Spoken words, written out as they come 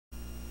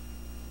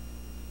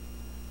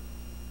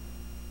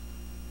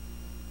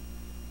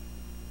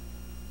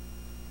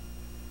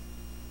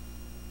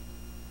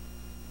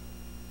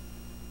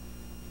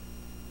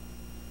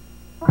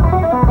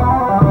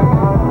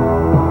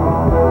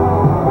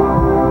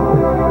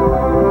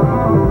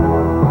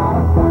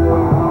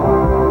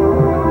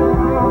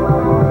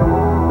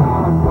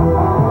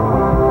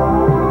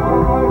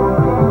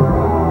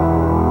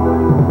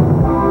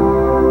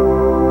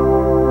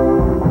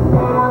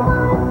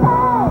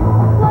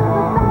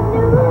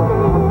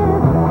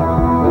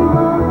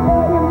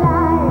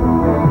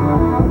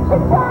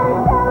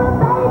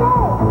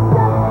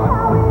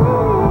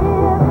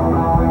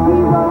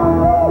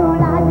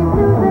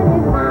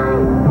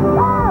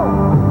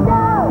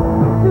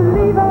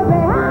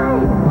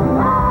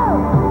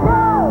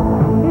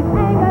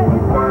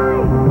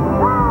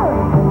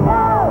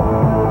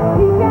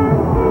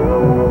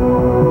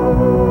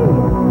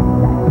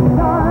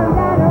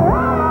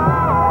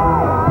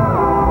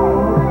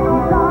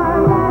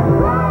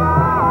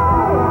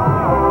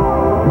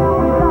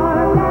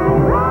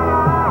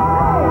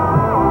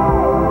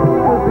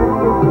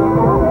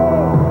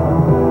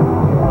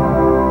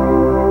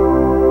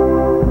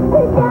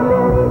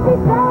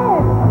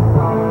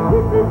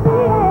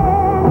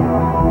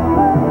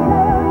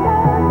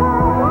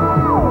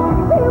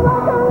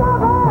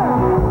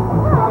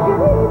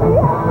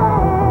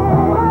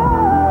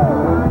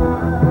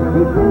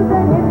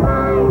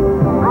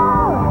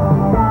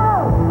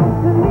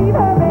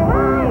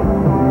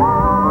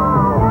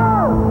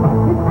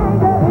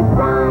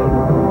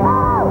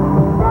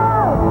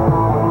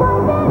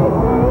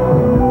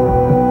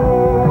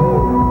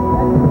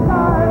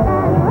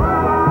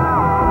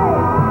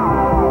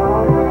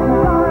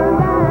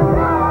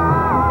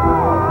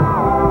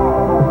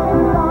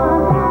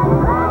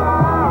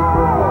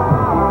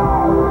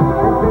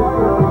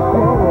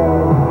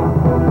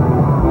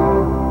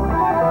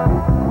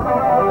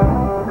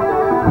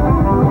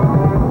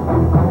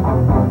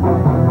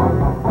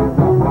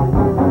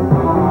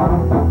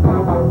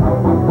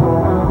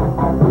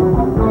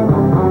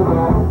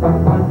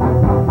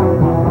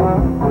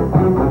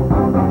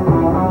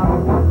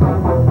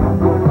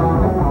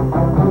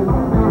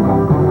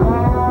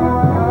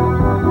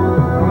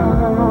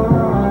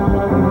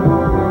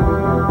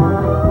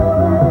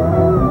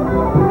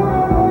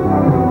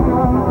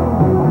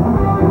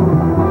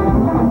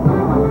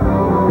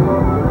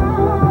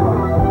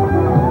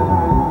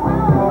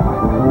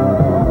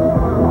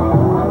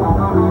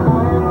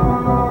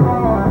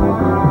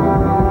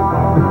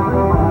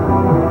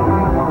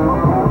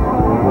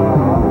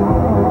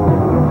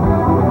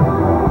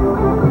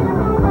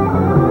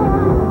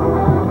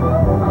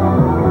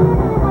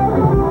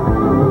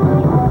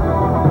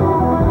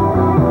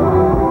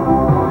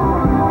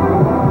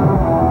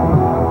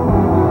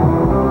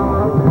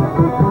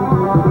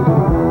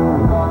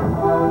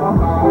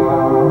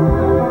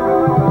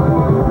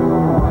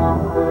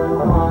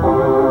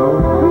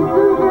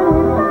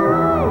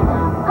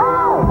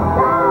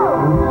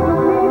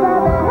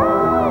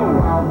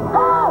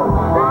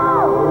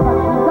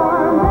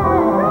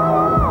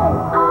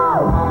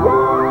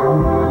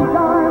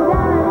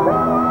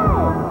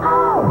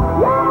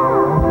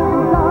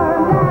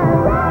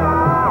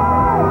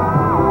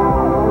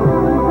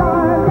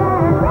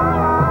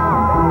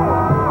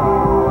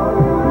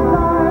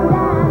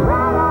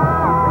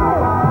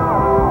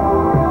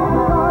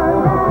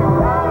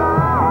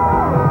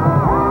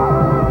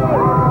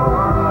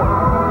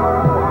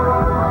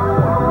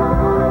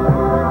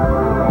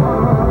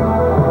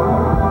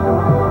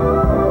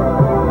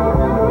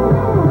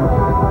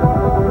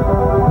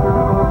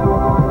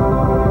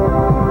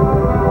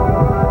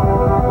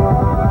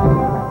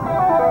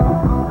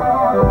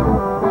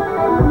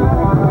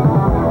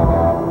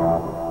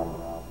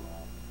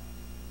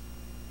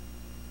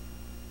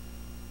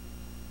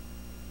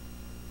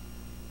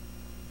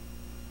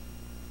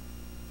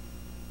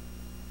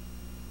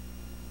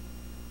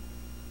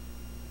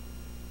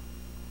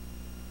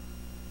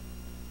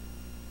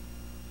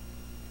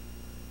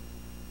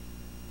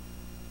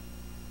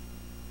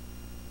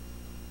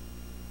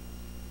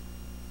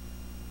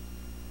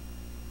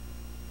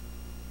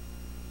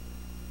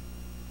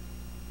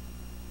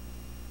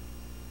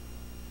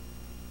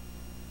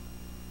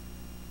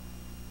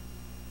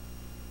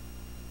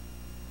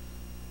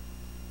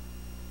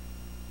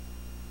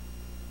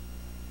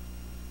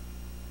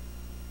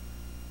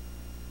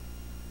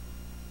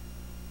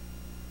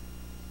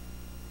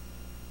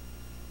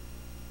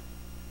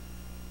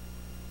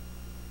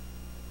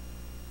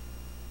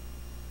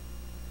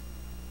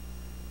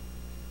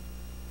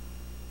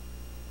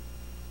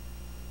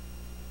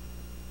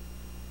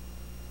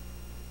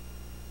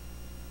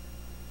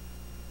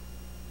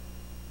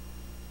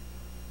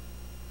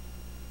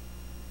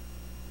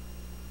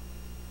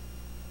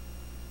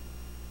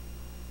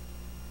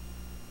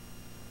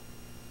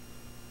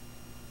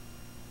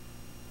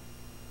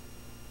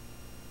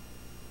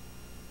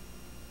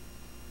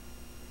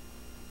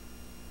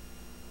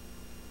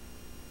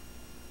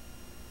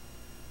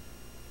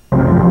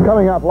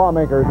Coming up,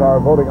 lawmakers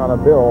are voting on a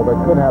bill that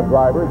could have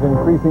drivers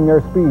increasing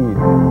their speed.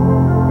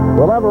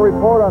 We'll have a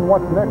report on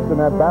what's next in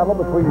that battle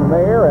between the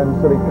mayor and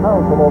city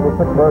council over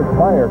Pittsburgh's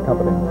fire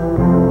companies.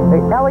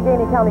 The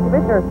Allegheny County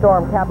Commissioner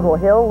stormed Capitol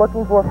Hill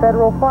looking for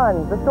federal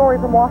funds. The story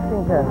from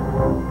Washington.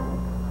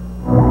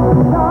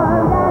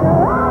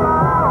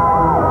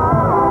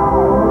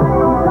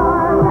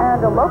 And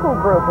a local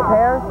group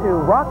prepares to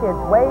rock its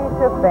way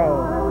to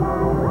fame.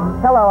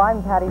 Hello,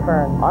 I'm Patty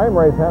Byrne. I'm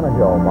Ray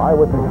Tannehill.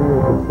 Eyewitness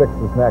News at 6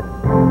 is next.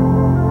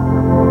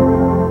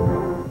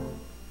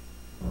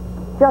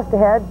 Just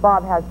ahead,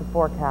 Bob has the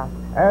forecast.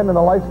 And in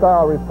the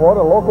lifestyle report,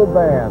 a local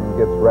band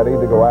gets ready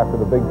to go after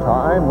the big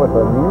time with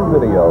a new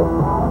video.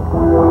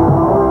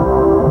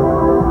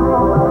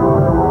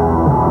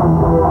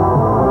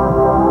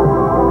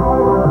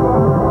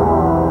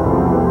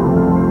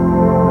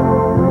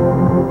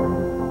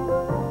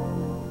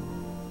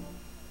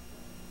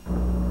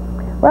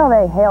 Well,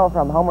 they hail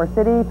from Homer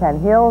City, Penn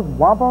Hills,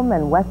 Wampum,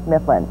 and West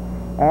Mifflin.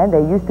 And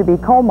they used to be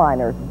coal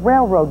miners,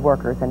 railroad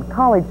workers, and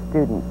college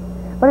students.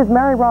 But as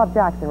Mary Rob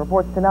Jackson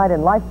reports tonight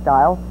in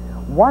Lifestyle,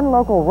 one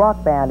local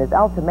rock band is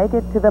out to make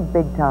it to the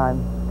big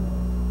time.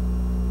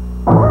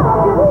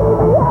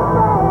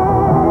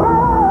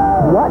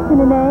 What's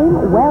in a name?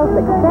 Well,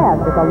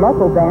 success if a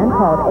local band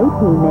called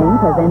 18 Names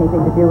has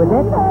anything to do with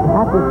it.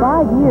 After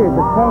 5 years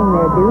of paying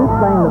their dues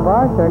playing the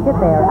bar circuit,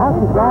 they are out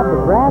to grab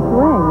the brass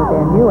ring with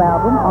their new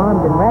album,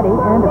 Armed and Ready,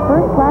 and a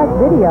first-class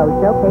video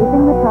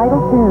showcasing the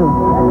title tune.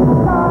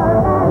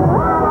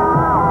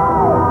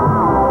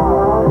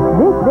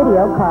 This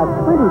video cost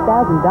 $20,000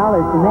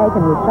 to make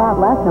and was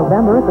shot last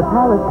November at the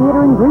Palace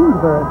Theater in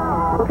Greensburg.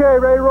 Okay,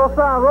 ready, roll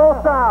sound, roll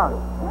sound.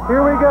 Here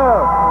we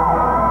go.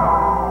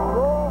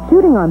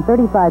 Shooting on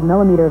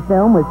 35mm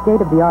film with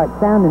state-of-the-art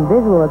sound and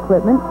visual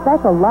equipment,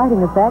 special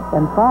lighting effects,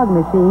 and fog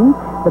machines,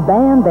 the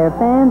band, their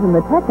fans, and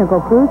the technical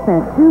crew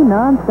spent 2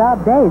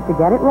 non-stop days to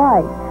get it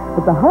right.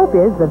 But the hope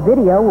is the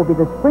video will be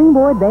the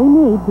springboard they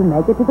need to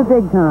make it to the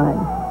big time.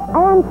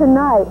 And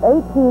tonight,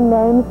 18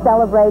 Names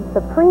celebrates the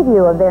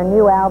preview of their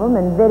new album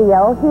and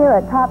video here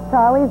at Top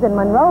Charlie's in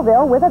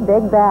Monroeville with a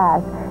big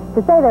bash.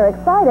 To say they're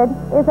excited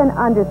is an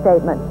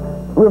understatement.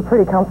 We were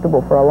pretty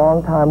comfortable for a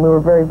long time. We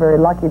were very, very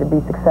lucky to be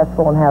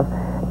successful and have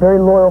very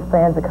loyal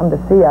fans that come to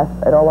see us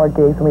at all our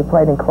gigs when we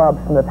played in clubs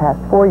from the past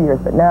 4 years.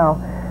 But now,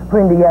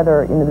 putting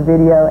together the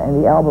video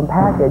and the album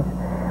package,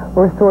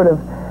 we're sort of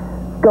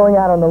going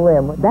out on the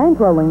limb.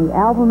 Bankrolling the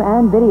album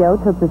and video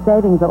took the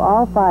savings of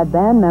all 5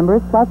 band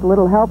members, plus a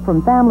little help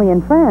from family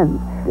and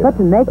friends. But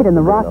to make it in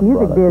the rock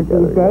music biz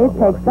these days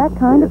takes that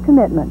kind of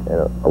commitment.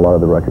 A lot of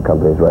the record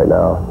companies right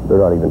now,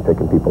 they're not even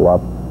picking people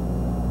up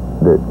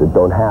that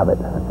don't have it.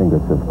 I think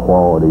it's of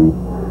quality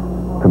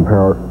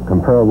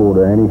comparable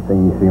to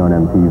anything you see on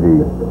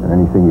MTV and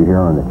anything you hear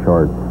on the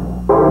charts.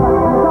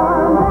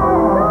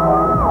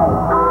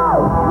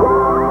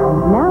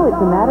 Now it's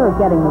a matter of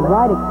getting the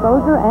right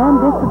exposure and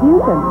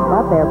distribution,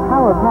 but their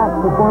power-packed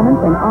performance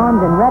in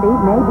Armed and Ready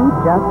may be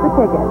just the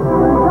ticket.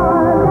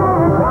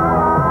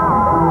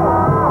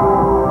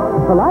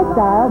 For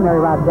Lifestyle,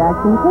 Mary Rob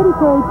Jackson,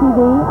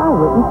 KDKA-TV,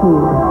 Eyewitness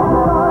News.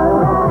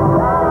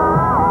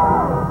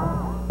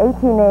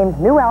 18 Names'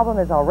 new album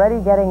is already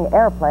getting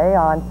airplay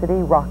on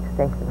city rock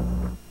stations.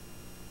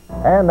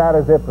 And that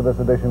is it for this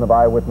edition of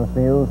Eyewitness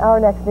News. Our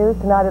next news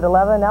tonight at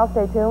 11. Now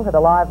stay tuned for the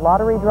live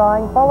lottery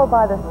drawing, followed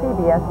by the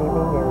CBS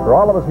Evening News. For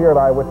all of us here at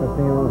Eyewitness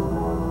News,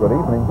 good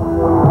evening.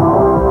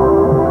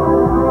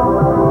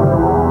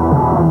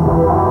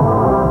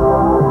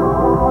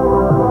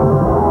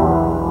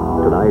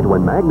 Tonight,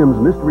 when Magnum's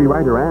mystery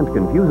writer aunt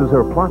confuses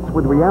her plots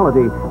with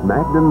reality,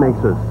 Magnum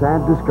makes a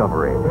sad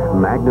discovery.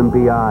 Magnum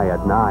PI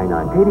at 9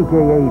 on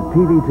KDKA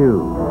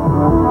TV2.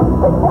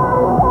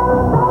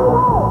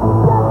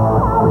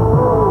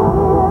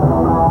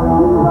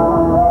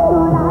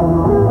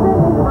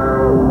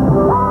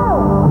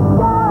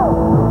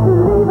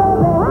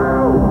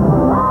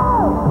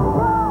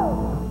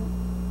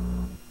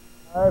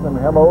 And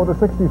hello to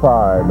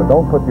 65, but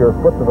don't put your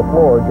foot to the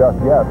floor just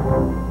yet.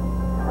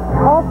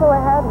 Also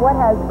ahead, what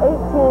has 18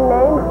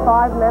 names,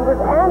 5 members,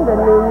 and a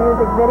new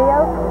music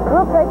video?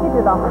 We'll take you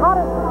to the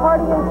hottest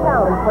party in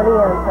town for the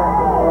answer.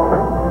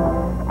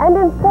 And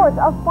in sports,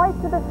 a fight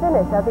to the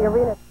finish at the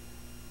arena.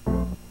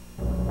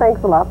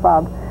 Thanks a lot,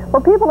 Bob.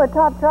 Well, people at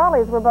Top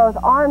Charlie's were both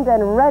armed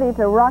and ready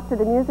to rock to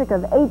the music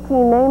of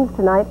 18 Names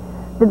tonight.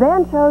 The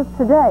band chose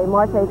today,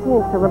 March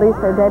 18th, to release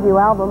their debut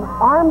album,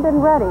 Armed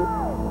and Ready.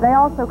 They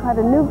also cut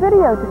a new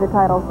video to the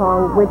title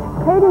song, which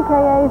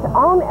KDKA's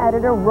own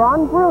editor,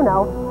 Ron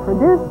Bruno,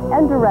 produced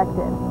and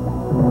directed.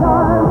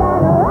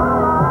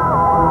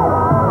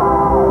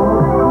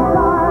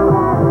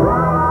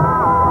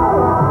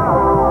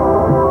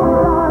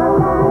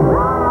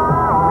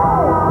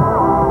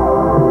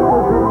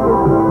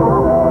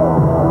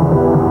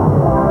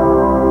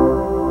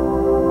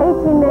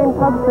 18 Names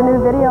hopes the new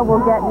video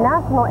will get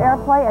national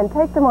airplay and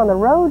take them on the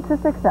road to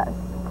success.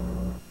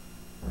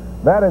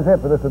 That is it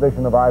for this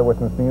edition of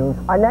Eyewitness News.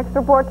 Our next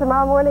report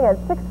tomorrow morning at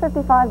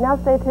 6:55. Now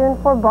stay tuned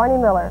for Barney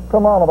Miller.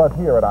 From all of us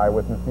here at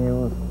Eyewitness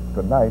News,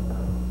 good night.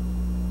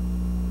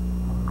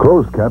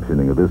 Closed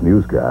captioning of this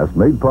newscast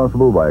made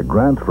possible by a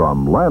grant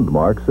from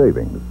Landmark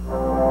Savings.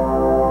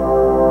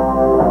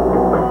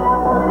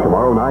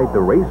 Tomorrow night, the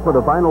race for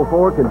the Final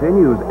Four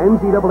continues.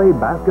 NCAA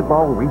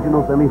basketball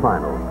regional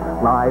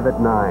semifinals. Live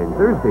at 9,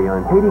 Thursday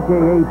on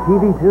KDKA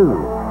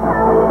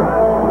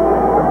TV2.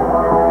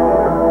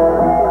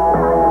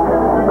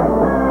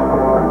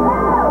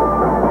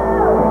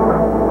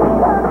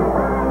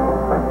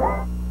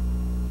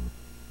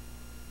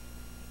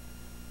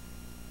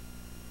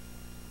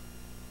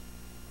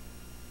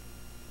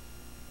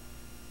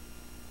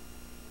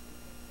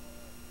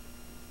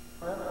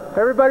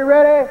 Everybody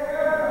ready?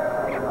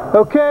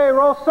 Okay,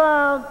 roll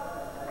sound.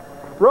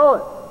 Roll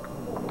it.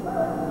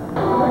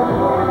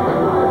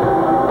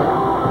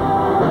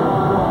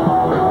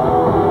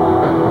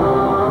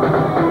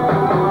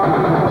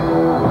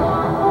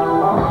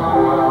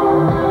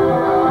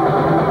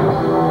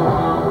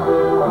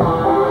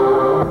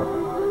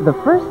 The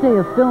first day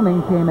of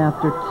filming came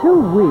after 2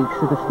 weeks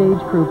of the stage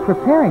crew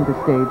preparing the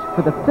stage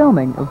for the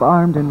filming of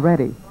Armed and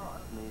Ready.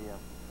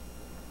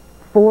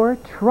 4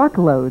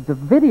 truckloads of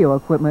video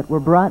equipment were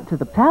brought to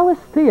the Palace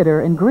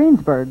Theater in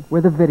Greensburg,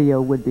 where the video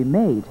would be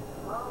made.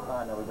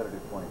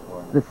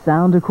 The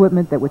sound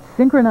equipment that would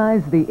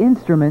synchronize the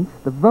instruments,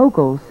 the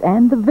vocals,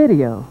 and the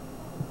video.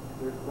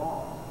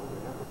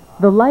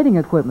 The lighting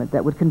equipment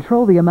that would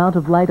control the amount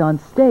of light on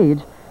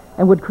stage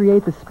and would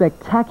create the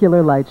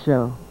spectacular light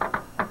show.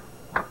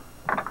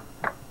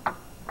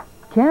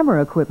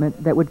 Camera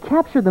equipment that would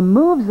capture the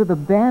moves of the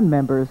band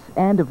members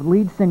and of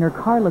lead singer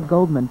Carla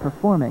Goldman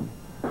performing.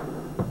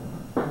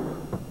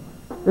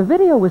 The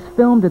video was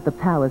filmed at the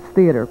Palace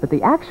Theater, but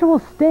the actual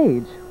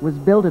stage was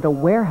built at a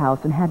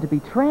warehouse and had to be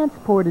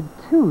transported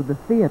to the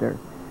theater.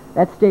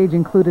 That stage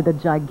included a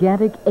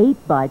gigantic 8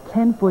 by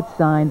 10 foot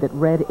sign that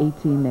read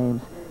 18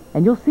 names,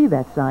 and you'll see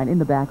that sign in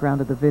the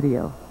background of the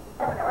video.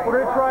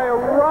 We're going to try a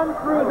run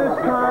through this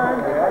time,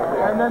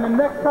 and then the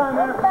next time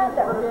after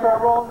this, we're going to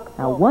start rolling.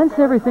 Now, once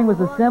everything was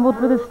assembled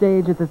for the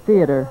stage at the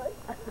theater,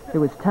 it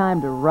was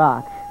time to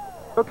rock.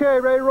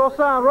 Okay, ready to roll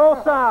sound.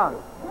 Roll sound.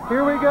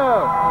 Here we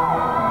go.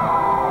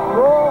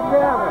 Roll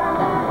camera.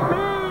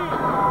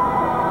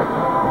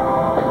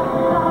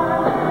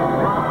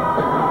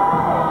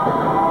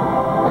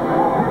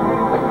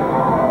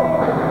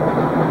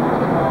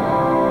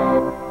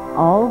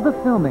 All of the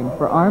filming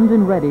for Armed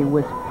and Ready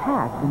was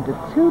packed into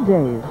 2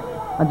 days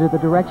under the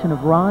direction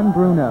of Ron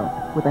Bruno,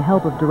 with the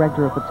help of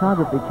Director of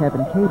Photography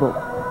Kevin Cable.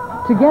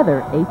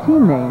 Together,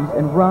 18 Names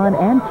and Ron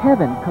and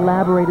Kevin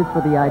collaborated for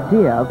the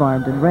idea of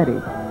Armed and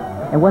Ready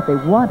and what they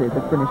wanted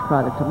the finished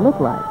product to look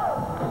like.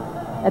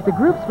 At the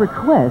group's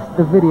request,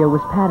 the video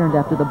was patterned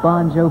after the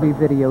Bon Jovi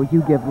video,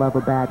 You Give Love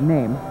a Bad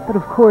Name. But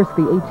of course,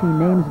 the 18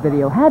 Names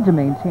video had to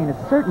maintain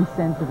a certain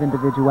sense of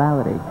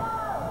individuality.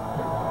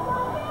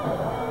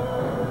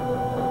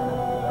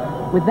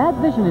 With that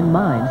vision in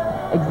mind,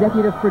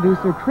 executive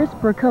producer Chris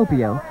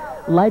Procopio,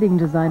 lighting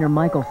designer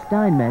Michael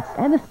Steinmetz,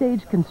 and the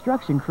stage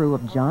construction crew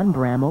of John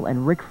Bramall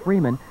and Rick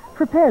Freeman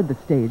prepared the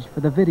stage for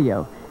the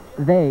video.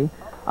 They,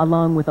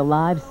 along with a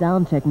live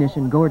sound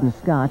technician Gordon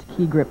Scott,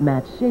 key grip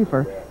Matt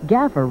Schaefer,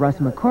 gaffer Russ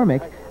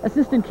McCormick,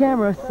 assistant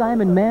camera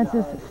Simon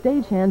Mansis,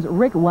 stagehands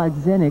Rick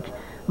Wagzenik,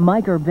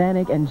 Mike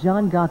Urbanik, and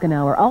John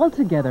Gockenauer all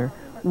together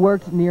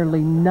worked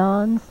nearly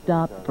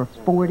non-stop for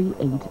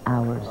 48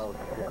 hours.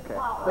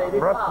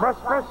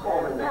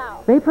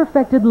 They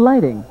perfected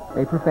lighting,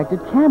 they perfected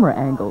camera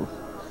angles,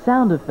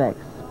 sound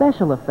effects,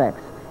 special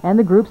effects, and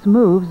the group's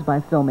moves by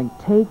filming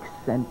takes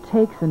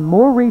and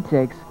more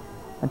retakes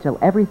until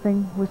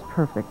everything was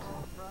perfect.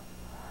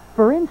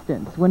 For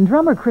instance, when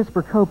drummer Chris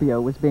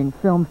Procopio was being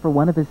filmed for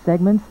one of his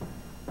segments,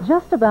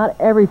 just about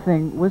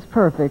everything was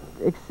perfect,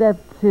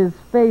 except his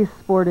face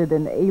sported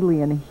an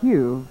alien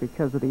hue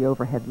because of the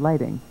overhead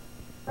lighting.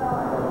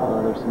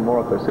 There's some more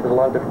up there. See, there's a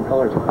lot of different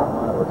colors of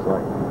what it looks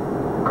like.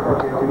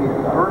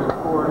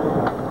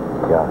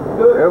 Yeah.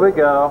 Here we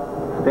go.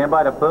 Stand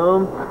by to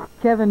boom.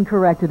 Kevin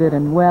corrected it,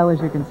 and well,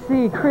 as you can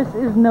see, Chris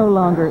is no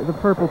longer the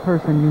purple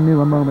person you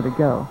knew a moment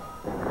ago.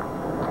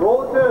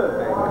 Roll it tune.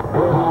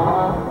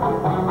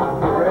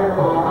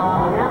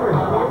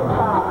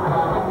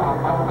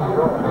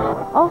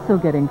 Also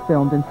getting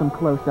filmed in some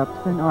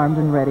close-ups and Armed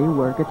and Ready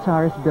were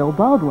guitarist Bill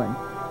Baldwin,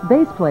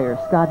 bass player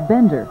Scott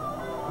Bender,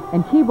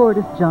 and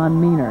keyboardist John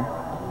Meaner.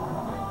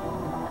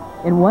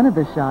 In one of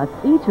the shots,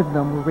 each of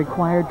them were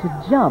required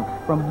to jump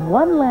from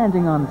one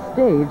landing on the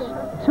stage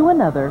to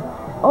another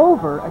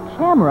over a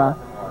camera,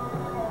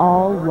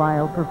 all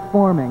while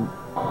performing.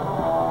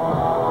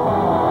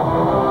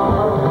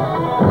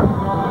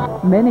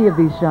 Many of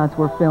these shots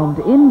were filmed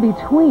in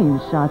between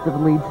shots of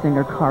lead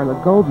singer Carla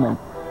Goldman,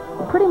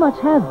 who pretty much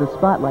has the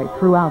spotlight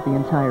throughout the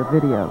entire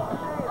video.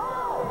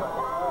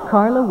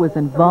 Carla was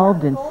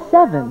involved in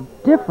 7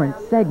 different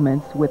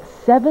segments with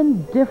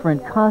 7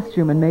 different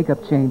costume and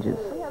makeup changes.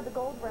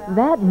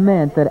 That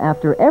meant that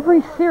after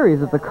every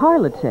series of the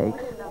Carla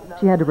takes,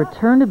 she had to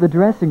return to the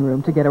dressing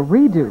room to get a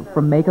redo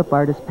from makeup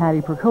artist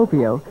Patty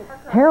Procopio,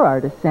 hair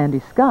artist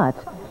Sandy Scott,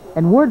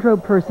 and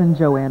wardrobe person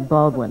Joanne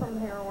Baldwin.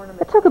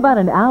 It took about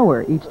an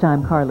hour each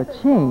time Carla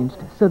changed,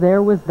 so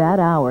there was that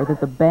hour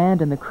that the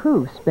band and the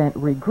crew spent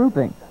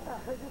regrouping.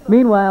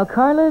 Meanwhile,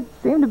 Carla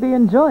seemed to be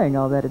enjoying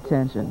all that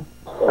attention.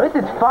 This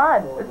is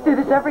fun. Let's do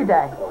this every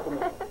day.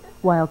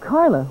 While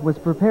Carla was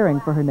preparing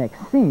for her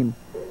next scene,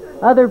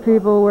 other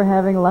people were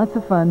having lots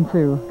of fun,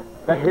 too.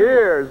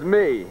 Here's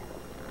me.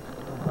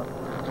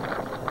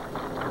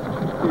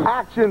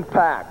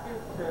 Action-packed.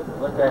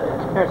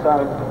 Here,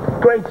 Simon.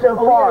 Great so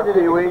far,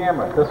 Pee-wee.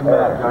 Doesn't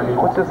matter.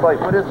 What's this like?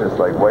 What is this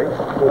like, Wait?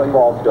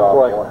 False dog.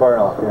 Like burn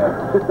off,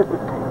 yeah.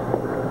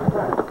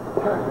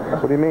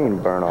 What do you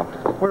mean, burn off?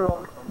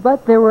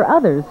 But there were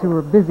others who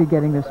were busy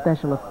getting their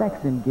special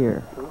effects in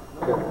gear.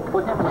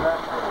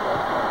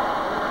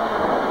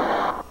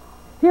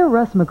 Here,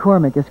 Russ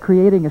McCormick is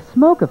creating a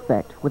smoke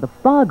effect with a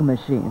fog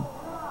machine.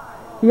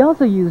 He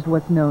also used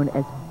what's known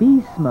as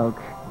bee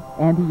smoke,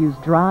 and he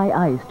used dry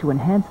ice to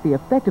enhance the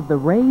effect of the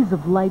rays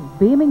of light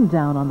beaming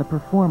down on the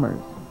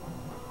performers.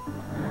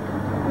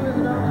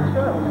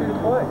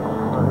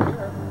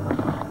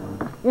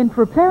 In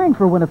preparing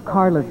for one of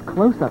Carla's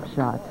close-up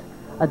shots,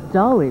 a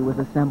dolly was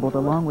assembled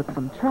along with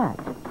some track,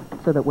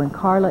 so that when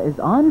Carla is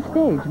on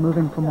stage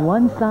moving from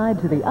one side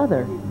to the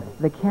other,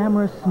 the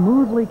camera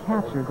smoothly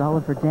captures all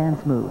of her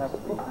dance moves.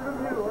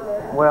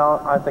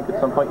 Well, I think at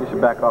some point you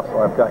should back off so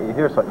I've got you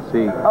here so I can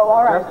see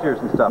gestures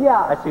and stuff.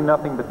 Yeah. I see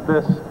nothing but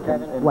this.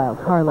 And While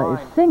Carla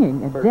is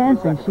singing and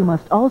dancing, she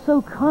must also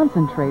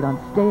concentrate on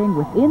staying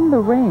within the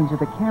range of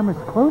the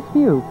camera's close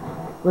view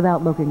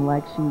without looking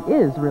like she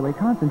is really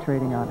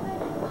concentrating on it.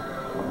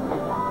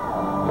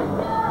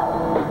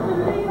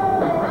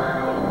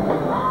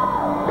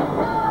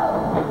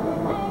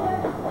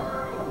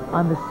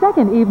 On the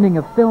second evening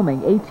of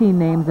filming, 18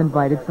 Names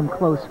invited some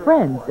close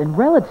friends and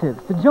relatives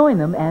to join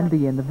them and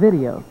be in the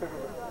video.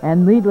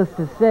 And needless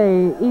to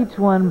say, each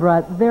one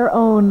brought their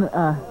own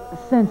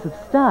sense of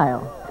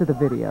style to the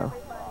video.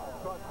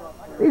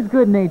 These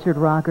good-natured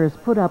rockers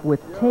put up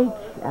with take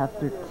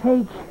after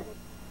take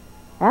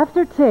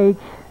after take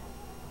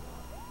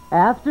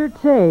after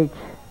take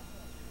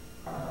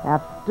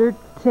after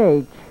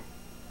take,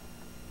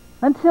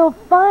 until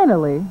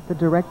finally the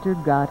director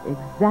got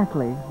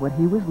exactly what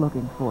he was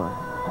looking for.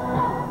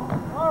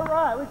 All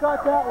right, we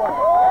got that one.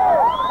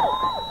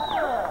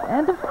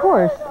 And of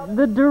course,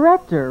 the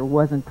director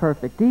wasn't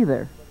perfect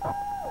either.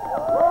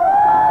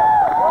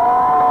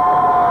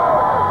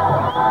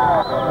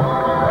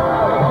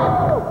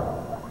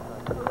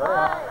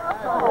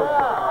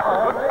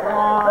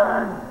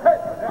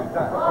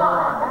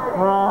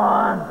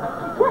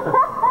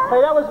 Hey,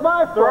 that was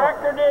my fault.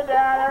 Director did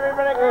that.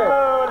 Everybody good.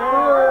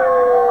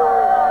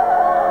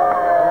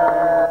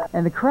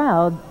 And the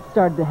crowd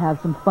started to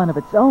have some fun of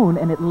its own,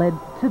 and it led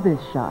to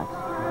this shot.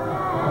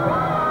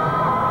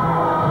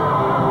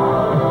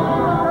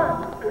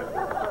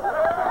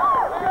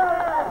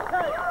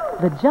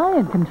 The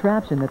giant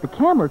contraption that the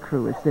camera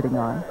crew is sitting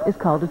on is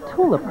called a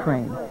tulip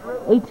crane.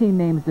 18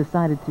 Names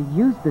decided to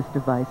use this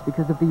device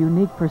because of the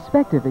unique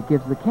perspective it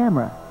gives the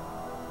camera.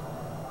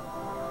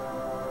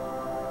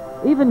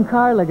 Even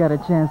Carla got a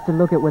chance to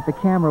look at what the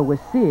camera was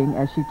seeing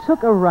as she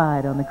took a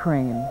ride on the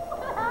crane.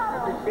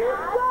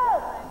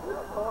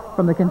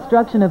 From the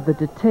construction of the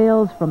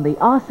details, from the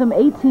awesome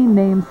 18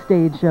 Names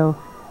stage show,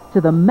 to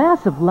the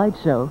massive light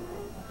show,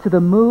 to the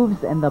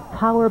moves and the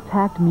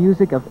power-packed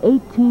music of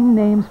 18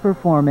 Names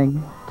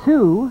performing,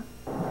 to...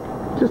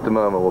 Just a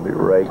moment, we'll be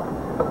right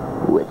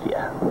with you.